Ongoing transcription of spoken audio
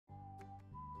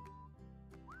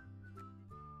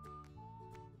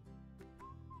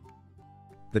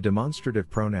The demonstrative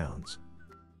pronouns.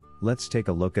 Let's take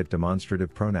a look at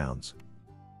demonstrative pronouns.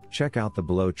 Check out the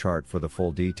below chart for the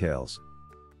full details.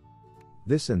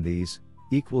 This and these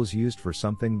equals used for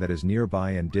something that is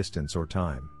nearby in distance or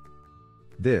time.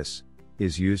 This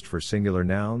is used for singular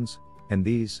nouns, and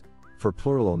these for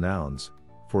plural nouns.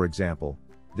 For example,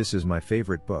 this is my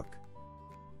favorite book.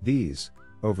 These,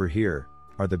 over here,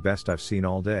 are the best I've seen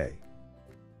all day.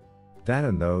 That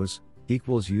and those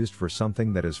equals used for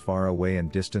something that is far away in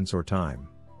distance or time.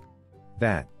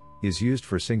 That is used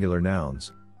for singular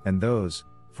nouns, and those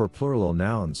for plural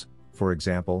nouns. For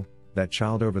example, that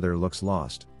child over there looks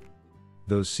lost.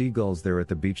 Those seagulls there at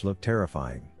the beach look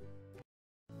terrifying.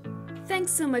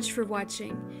 Thanks so much for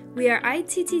watching. We are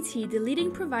ITTT, the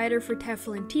leading provider for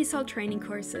TEFL and TESOL training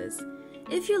courses.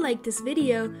 If you liked this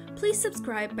video, please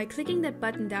subscribe by clicking that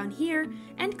button down here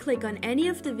and click on any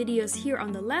of the videos here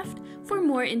on the left for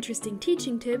more interesting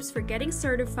teaching tips for getting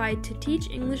certified to teach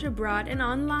English abroad and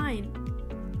online.